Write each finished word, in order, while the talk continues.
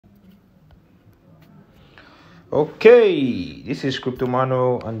Okay, this is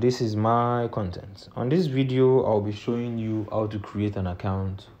Cryptomano and this is my content. On this video, I'll be showing you how to create an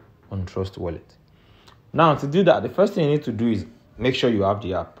account on Trust Wallet. Now, to do that, the first thing you need to do is make sure you have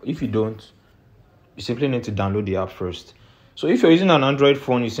the app. If you don't, you simply need to download the app first. So if you're using an Android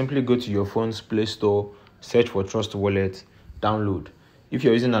phone, you simply go to your phone's Play Store, search for Trust Wallet, download. If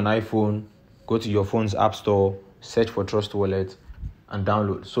you're using an iPhone, go to your phone's App Store, search for Trust Wallet, and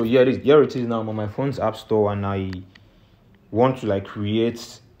download. So here it is now. I'm on my phone's App Store and I want to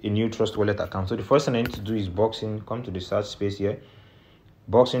create a new Trust Wallet account. So the first thing I need to do is come to the search space here,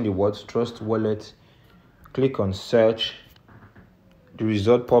 box in the words Trust Wallet, click on search. The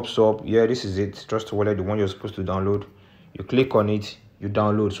result pops up. Yeah, this is it, Trust Wallet, the one you're supposed to download. You click on it, you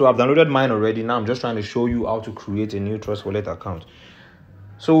download. So I've downloaded mine already. Now I'm just trying to show you how to create a new Trust Wallet account.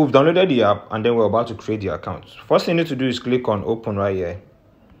 So we've downloaded the app and then we're about to create the account. First thing you need to do is click on open right here.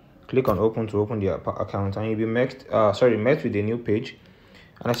 Click on open to open the account and you'll be met with a new page.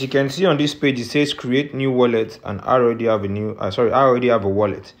 And as you can see on this page, it says create new wallet, and I already have a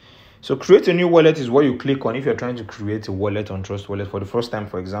wallet. So create a new wallet is what you click on if you're trying to create a wallet on Trust Wallet for the first time,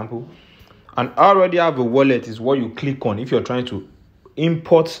 for example. And I already have a wallet is what you click on if you're trying to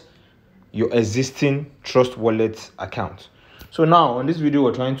import your existing Trust Wallet account. So now on this video,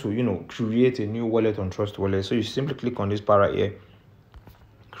 we're trying to, create a new wallet on Trust Wallet. So you simply click on this part right here,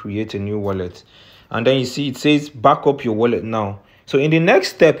 create a new wallet. And then you see it says back up your wallet now. So in the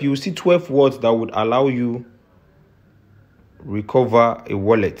next step, you will see 12 words that would allow you recover a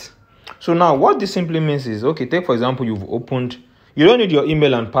wallet. So now what this simply means is, okay, take for example, you don't need your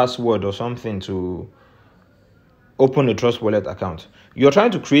email and password or something to open a Trust Wallet account. You're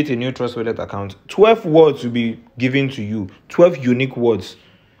trying to create a new Trust Wallet account. 12 words will be given to you. 12 unique words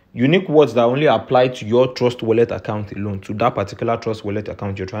that only apply to your Trust Wallet account alone, to that particular Trust Wallet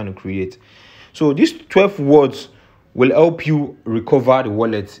account you're trying to create. So these 12 words will help you recover the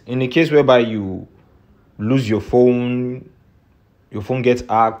wallet in the case whereby you lose your phone gets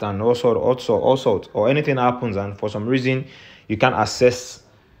hacked and all sorts, or anything happens and for some reason you can't access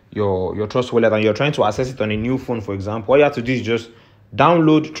your Trust Wallet and you're trying to access it on a new phone, for example. All you have to do is just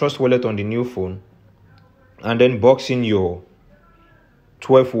download Trust Wallet on the new phone and then box in your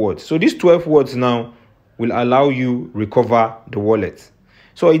 12 words. So these 12 words now will allow you recover the wallet.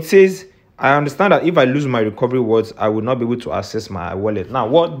 So it says, I understand that if I lose my recovery words, I will not be able to access my wallet. Now,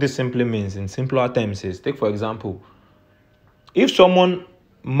 what this simply means in simpler terms is, take for example, if someone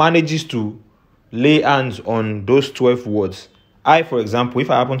manages to lay hands on those 12 words, for example, if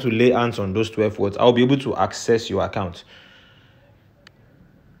I happen to lay hands on those 12 words, I'll be able to access your account.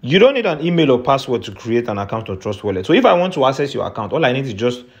 You don't need an email or password to create an account on Trust Wallet. So if I want to access your account, all I need is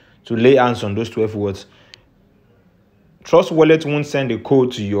just to lay hands on those 12 words. Trust Wallet won't send a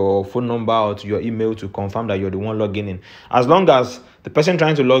code to your phone number or to your email to confirm that you're the one logging in. As long as the person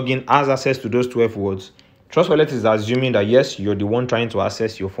trying to log in has access to those 12 words, Trust Wallet is assuming that yes, you're the one trying to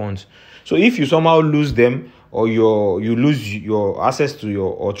access your funds. So if you somehow lose them, or you lose your access to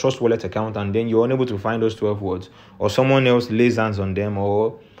your Trust Wallet account and then you're unable to find those 12 words, or someone else lays hands on them,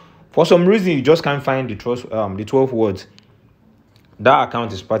 or for some reason you just can't find the 12 words, that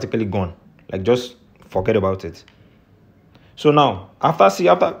account is practically gone. Just forget about it. So now, after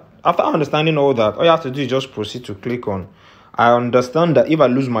understanding all that, all you have to do is just proceed to click on, I understand that if I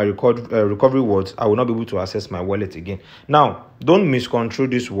lose my recovery words, I will not be able to access my wallet again. Now, don't misconstrue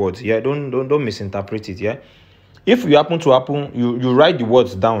these words. Yeah, don't misinterpret it. Yeah, if you you write the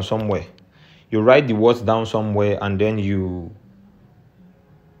words down somewhere. You write the words down somewhere, and then you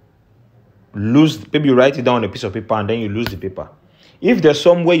maybe you write it down on a piece of paper, and then you lose the paper. If there's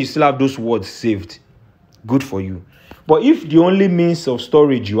somewhere you still have those words saved, good for you. But if the only means of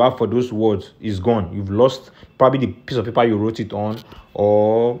storage you have for those words is gone, you've lost probably the piece of paper you wrote it on,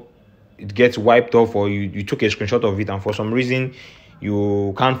 or it gets wiped off, or you took a screenshot of it and for some reason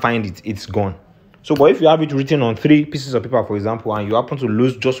you can't find it, it's gone. So but if you have it written on 3 pieces of paper, for example, and you happen to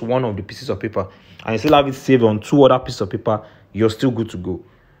lose just one of the pieces of paper and you still have it saved on 2 other pieces of paper, you're still good to go.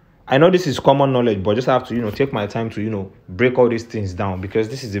 I know this is common knowledge, but just have to take my time to break all these things down, because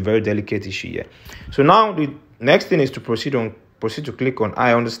this is a very delicate issue here. So now the next thing is to proceed to click on,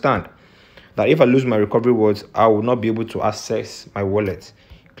 I understand that if I lose my recovery words, I will not be able to access my wallet.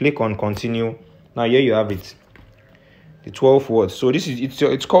 Click on continue. Now here you have it, the 12 words. So this is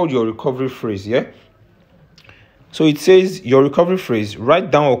it's called your recovery phrase. Yeah. So it says your recovery phrase, write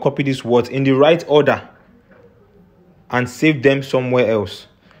down or copy these words in the right order and save them somewhere else.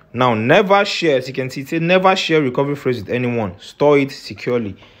 Now, never share, as you can see, it says never share recovery phrase with anyone. Store it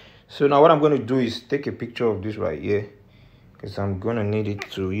securely. So now what I'm going to do is take a picture of this right here, because I'm going to need it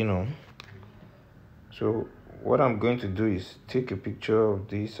to, So what I'm going to do is take a picture of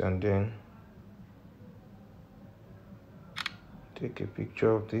this and then take a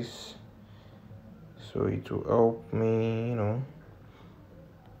picture of this, so it will help me, you know.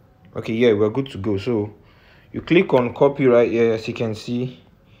 Okay, yeah, we're good to go. So you click on copy right here. As you can see,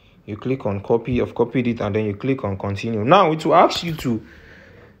 you click on copy. I've copied it, and then you click on continue. Now it will ask you to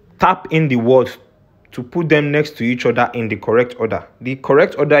tap in the words to put them next to each other in the correct order. The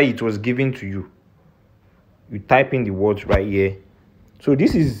correct order it was given to you. You type in the words right here. So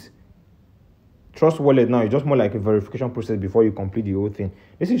this is Trust Wallet now. It's just more like a verification process before you complete the whole thing.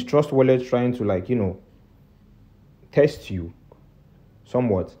 This is Trust Wallet trying to, like, you know, test you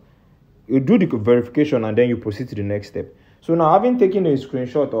somewhat. You do the verification and then you proceed to the next step. So now, having taken a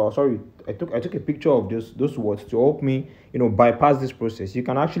screenshot, or sorry, I took a picture of those words to help me, you know, bypass this process. You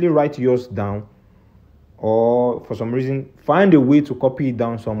can actually write yours down, or for some reason find a way to copy it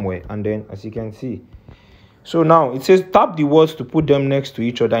down somewhere, and then, as you can see, so now it says tap the words to put them next to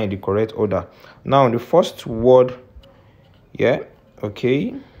each other in the correct order. Now the first word, yeah,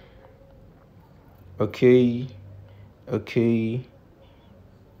 okay,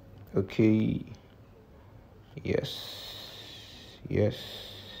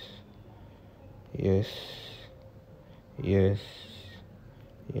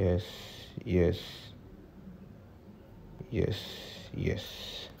 yes,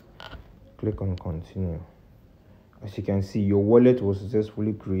 click on continue. As you can see, your wallet was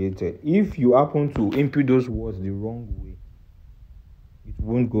successfully created. If you happen to input those words the wrong way, it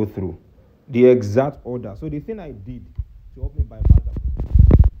won't go through the exact order. So the thing I did to help me bypass that,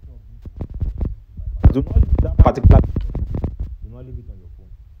 do not leave that particular, do not leave it on your phone.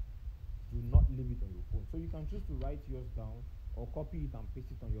 Do not leave it on your phone. So you can choose to write yours down, or copy it and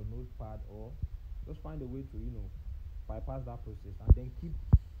paste it on your notepad, or just find a way to, you know, bypass that process and then keep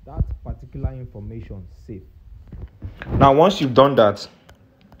that particular information safe. Now once you've done that,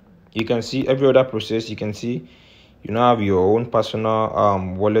 you can see every other process. You can see you now have your own personal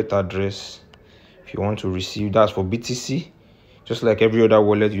wallet address. If you want to receive, that's for BTC, just like every other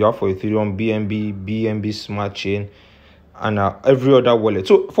wallet you have for Ethereum, BNB Smart Chain, and every other wallet.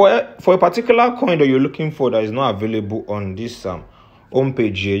 So for a particular coin that you're looking for that is not available on this home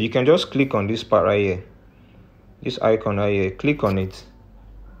page here, you can just click on this part right here, this icon right here. Click on it,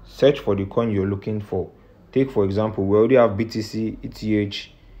 search for the coin you're looking for. Take, for example, we already have BTC, ETH,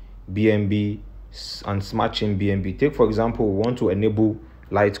 BNB, and Smart Chain BNB. Take, for example, we want to enable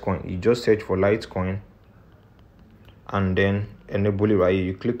Litecoin. You just search for Litecoin and then enable it right here.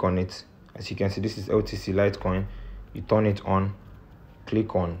 You click on it. As you can see, this is LTC Litecoin. You turn it on,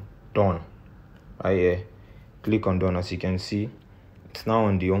 click on done right here. Click on done. As you can see, it's now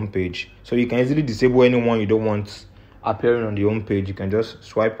on the home page. So you can easily disable anyone you don't want appearing on the home page. You can just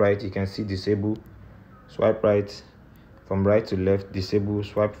swipe right. You can see disable. Swipe right, from right to left, disable.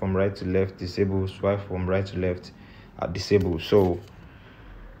 Swipe from right to left, disable. Swipe from right to left, disable. So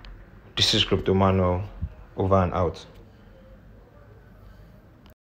this is Crypto Manual, over and out.